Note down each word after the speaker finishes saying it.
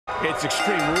It's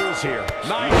Extreme Rules here.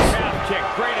 Nice calf kick,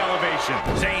 great elevation.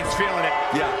 Zayn's feeling it.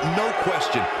 Yeah, no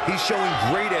question. He's showing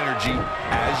great energy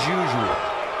as usual.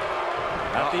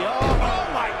 At the oh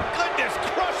my goodness,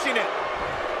 crushing it.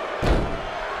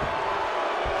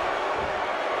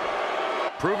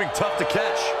 Proving tough to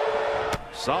catch.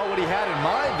 Saw what he had in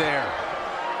mind there.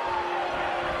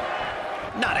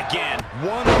 Not again.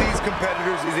 One of these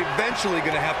competitors is eventually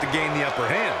going to have to gain the upper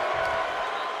hand.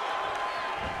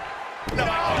 No,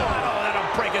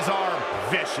 that'll break his arm.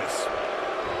 Vicious.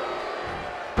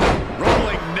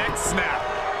 Rolling neck snap.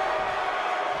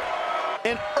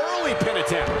 An early pin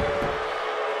attempt.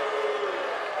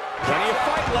 Plenty of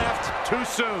fight left. Too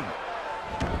soon.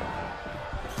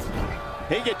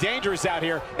 They get dangerous out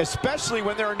here, especially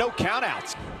when there are no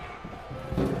countouts.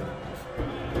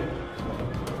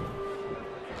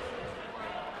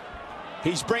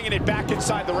 He's bringing it back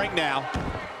inside the ring now.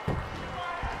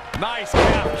 Nice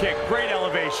calf kick, great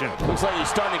elevation. Looks like he's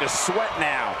starting to sweat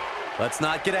now. Let's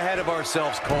not get ahead of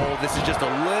ourselves, Cole. This is just a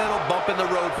little bump in the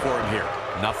road for him here.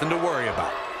 Nothing to worry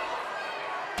about.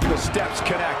 The steps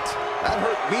connect. That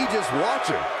hurt me just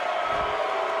watching.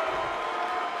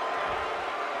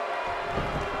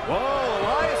 Whoa,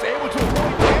 Elias able to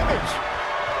avoid damage.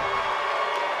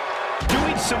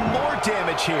 Doing some more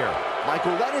damage here.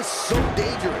 Michael, that is so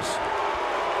dangerous.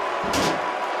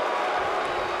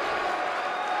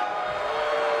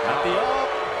 At the up.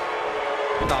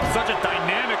 Oh, such a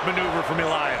dynamic maneuver from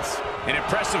Elias. An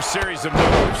impressive series of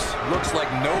moves. Looks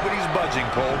like nobody's budging,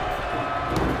 Cole.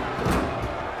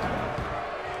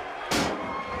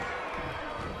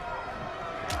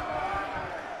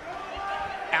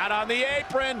 Out on the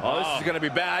apron. Oh, this is going to be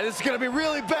bad. This is going to be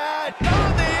really bad.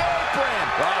 On the apron.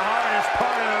 The hardest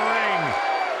part of the ring.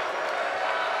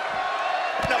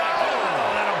 No,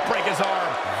 that'll break his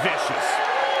arm. Vicious.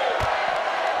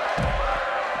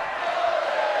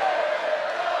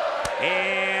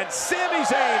 And Sami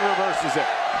Zayn reverses it.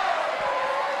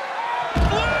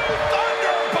 Blue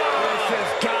Thunderbomb. This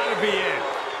has got to be it.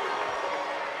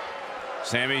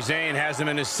 Sami Zayn has him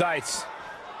in his sights.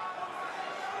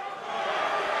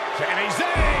 Sami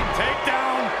Zayn,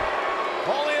 takedown.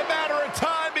 Only a matter of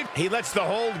time. He lets the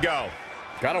hold go.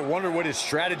 Gotta wonder what his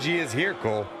strategy is here,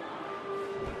 Cole.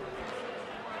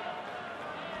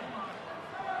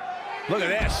 Look at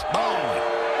this. Oh, my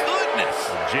goodness.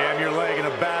 Jam your leg in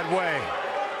a bad way.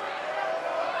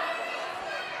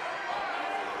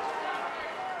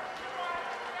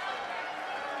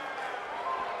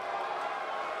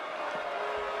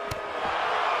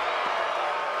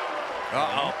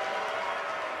 Uh-oh.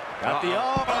 Got the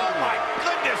oh my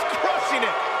goodness, crushing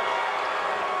it.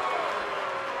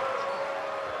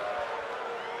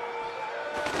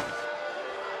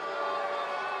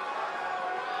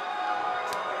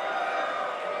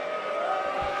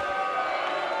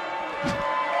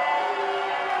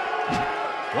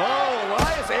 Whoa,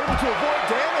 Elias able to avoid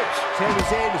damage. Sami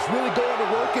Zayn is really going to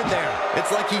work in there.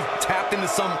 It's like he tapped into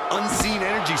some unseen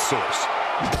energy source.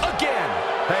 Again.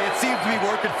 Hey, it seems to be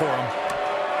working for him.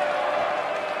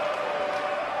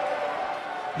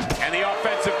 And the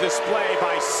offensive display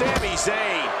by Sami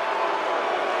Zayn.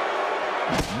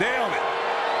 Nailed it.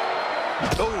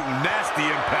 Oh, nasty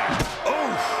impact.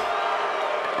 Oof.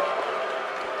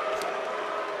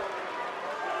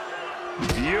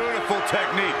 Beautiful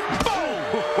technique. Boom!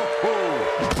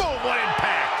 Boom, what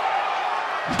impact.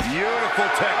 Beautiful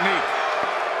technique.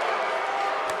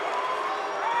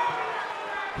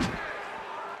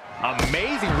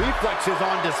 Amazing reflexes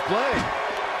on display.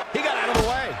 He got out of the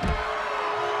way.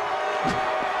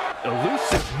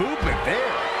 Elusive movement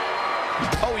there.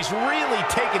 Oh, he's really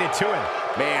taking it to him.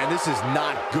 Man, this is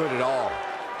not good at all.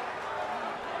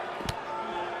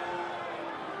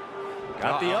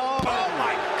 Got the oh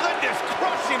my goodness,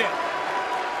 crushing it.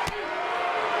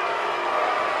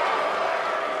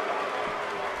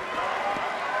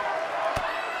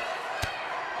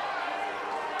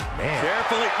 Man.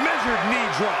 Carefully measured knee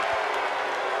drop.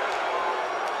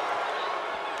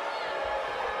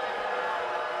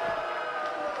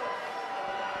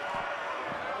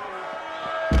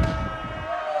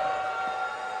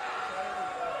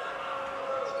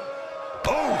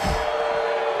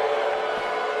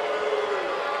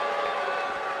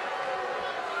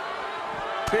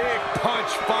 Big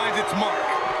punch finds its mark.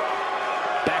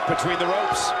 Back between the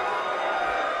ropes.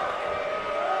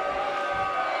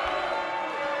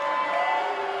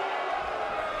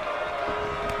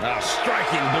 A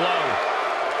striking blow.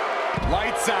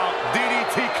 Lights out.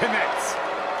 DDT connects.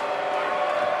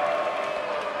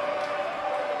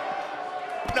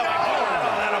 No,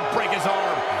 that'll break his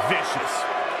arm. Vicious.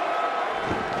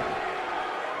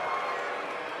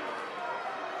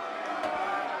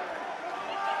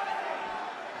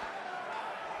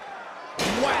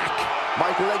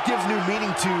 Michael, that gives new meaning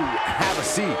to have a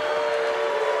seat.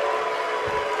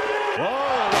 Whoa,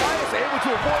 Elias able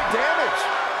to avoid damage.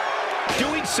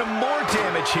 Doing some more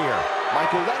damage here.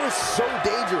 Michael, that is so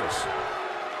dangerous.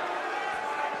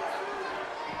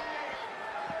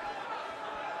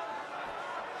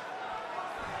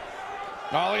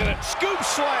 Oh, look at that scoop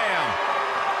slam.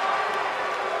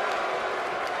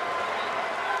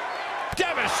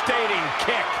 Devastating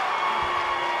kick.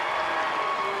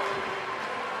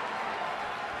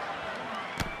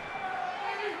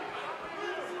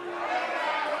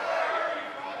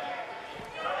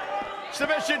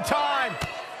 Submission time.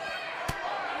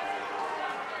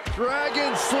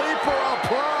 Dragon sleeper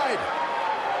applied.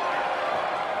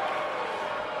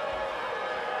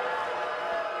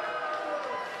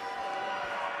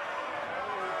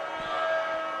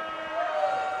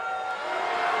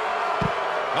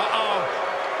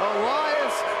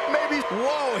 Elias, maybe.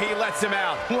 Whoa, he lets him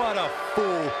out. What a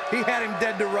fool. He had him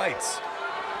dead to rights.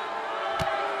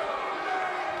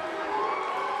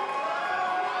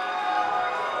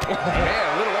 Man,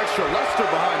 a little extra luster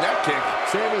behind that kick.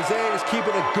 Sami Zayn is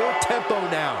keeping a good tempo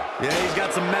now. Yeah, he's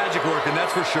got some magic working,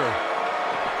 that's for sure.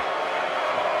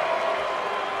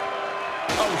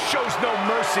 Oh, shows no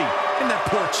mercy. And that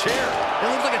poor chair.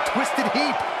 It looks like a twisted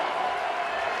heap.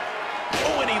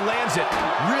 Oh, and he lands it.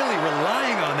 Really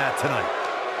relying on that tonight.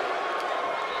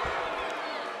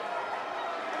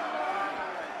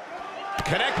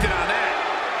 Connected on that.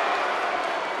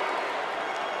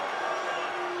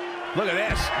 Look at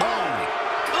this. Oh, my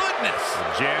goodness.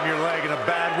 Jam your leg in a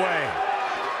bad way.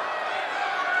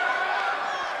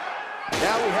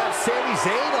 Now we have Sami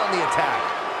Zayn on the attack.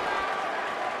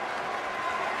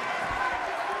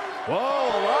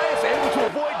 Whoa, Elias able to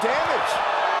avoid damage.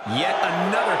 Yet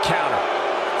another counter.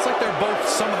 It's like they're both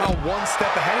somehow one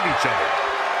step ahead of each other.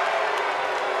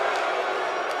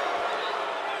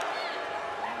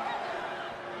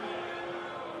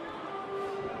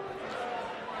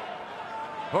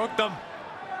 Hooked him.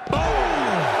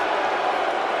 Boom!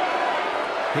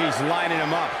 He's lining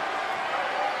him up.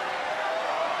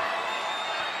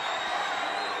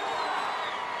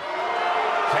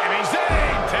 Sami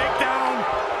Zayn, takedown.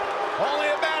 Only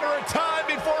a matter of time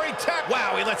before he taps.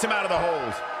 Wow, he lets him out of the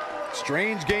hold.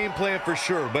 Strange game plan for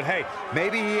sure, but hey,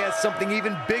 maybe he has something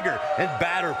even bigger and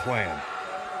badder planned.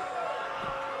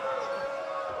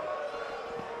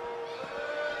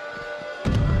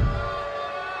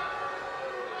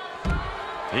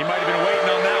 He might have been waiting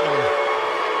on that one.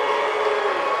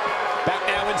 Back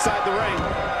now inside the ring.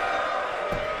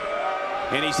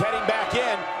 And he's heading back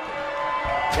in.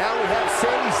 Now we have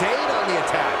Sami Zayn on the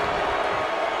attack.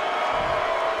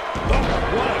 Oh,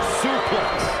 what a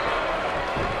suplex.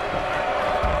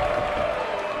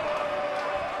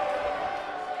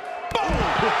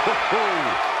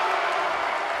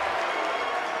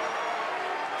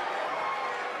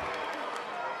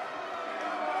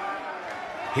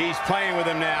 He's playing with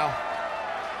him now.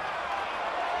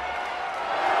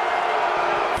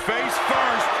 Face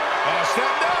first.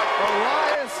 Stepped up.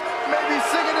 Elias may be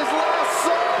singing his last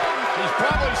song. He's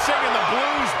probably singing the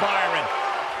blues, Byron.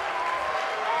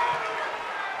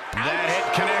 That hit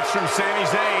connects from Sami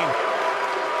Zayn.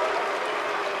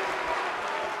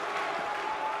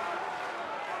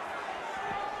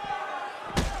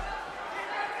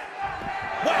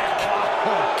 Whack!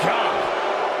 Oh, God.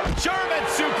 German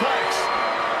suplex.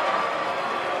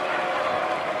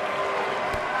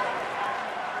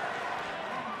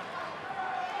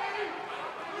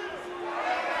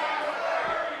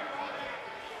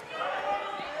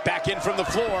 Back in from the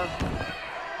floor.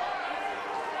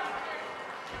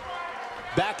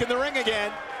 Back in the ring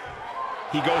again.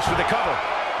 He goes for the cover.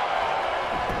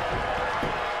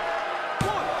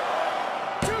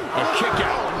 A kick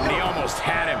out, and he almost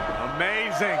had him.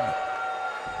 Amazing.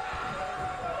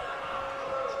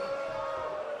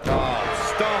 Oh,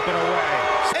 stomping away.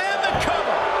 And the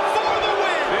cover for the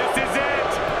win. This is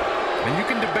it. And you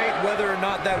can debate whether or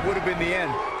not that would have been the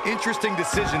end. Interesting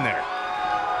decision there.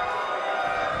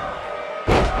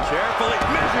 Carefully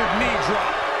measured knee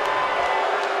drop.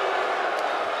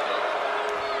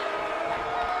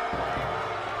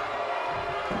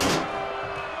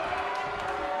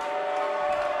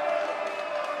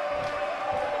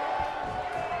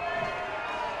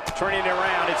 Turning it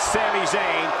around, it's Sami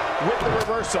Zayn with the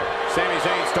reversal. Sami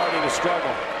Zayn starting to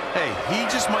struggle. Hey, he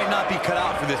just might not be cut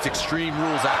out for this Extreme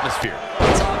Rules atmosphere.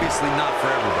 It's obviously not for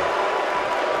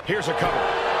everybody. Here's a cover.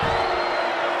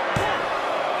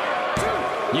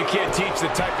 You can't teach the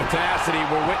type of tenacity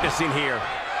we're witnessing here.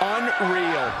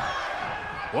 Unreal.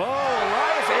 Whoa,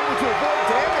 Elias able to avoid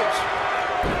damage.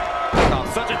 Oh,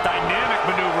 such a dynamic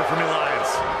maneuver from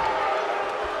Elias.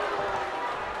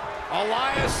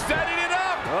 Elias setting it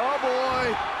up. Oh,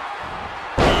 boy.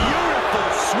 Beautiful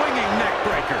swinging neck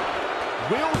breaker.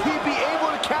 Will he be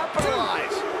able to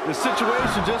capitalize? The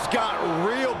situation just got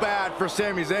real bad for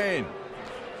Sami Zayn.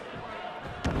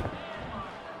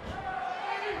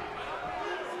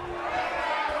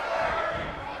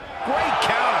 Great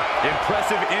counter.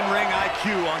 Impressive in-ring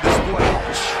IQ on display.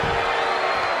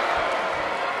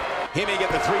 He may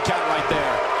get the 3 count right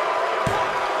there.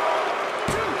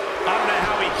 I don't know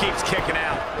how he keeps kicking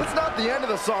out. It's not the end of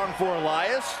the song for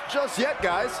Elias just yet,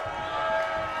 guys.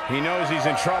 He knows he's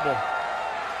in trouble.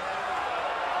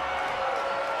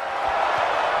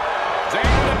 Zayn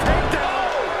with a takedown.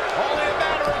 Only a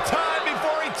matter of time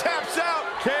before he taps out.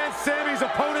 Can Sami's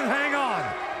opponent hang on?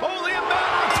 Only a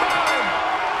matter of time.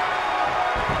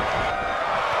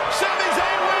 Sami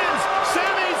Zayn wins.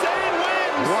 Sami Zayn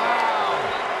wins. Wow.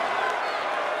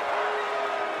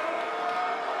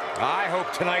 I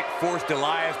hope tonight forced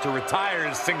Elias to retire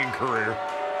his singing career.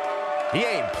 He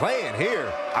ain't playing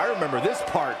here. I remember this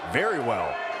part very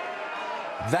well.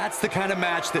 That's the kind of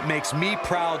match that makes me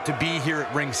proud to be here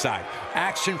at ringside.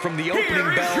 Action from the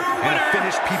opening bell and a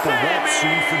finish people won't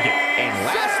soon forget. And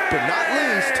last but not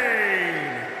least,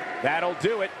 That'll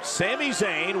do it. Sami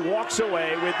Zayn walks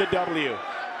away with the W.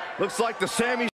 looks like the Sami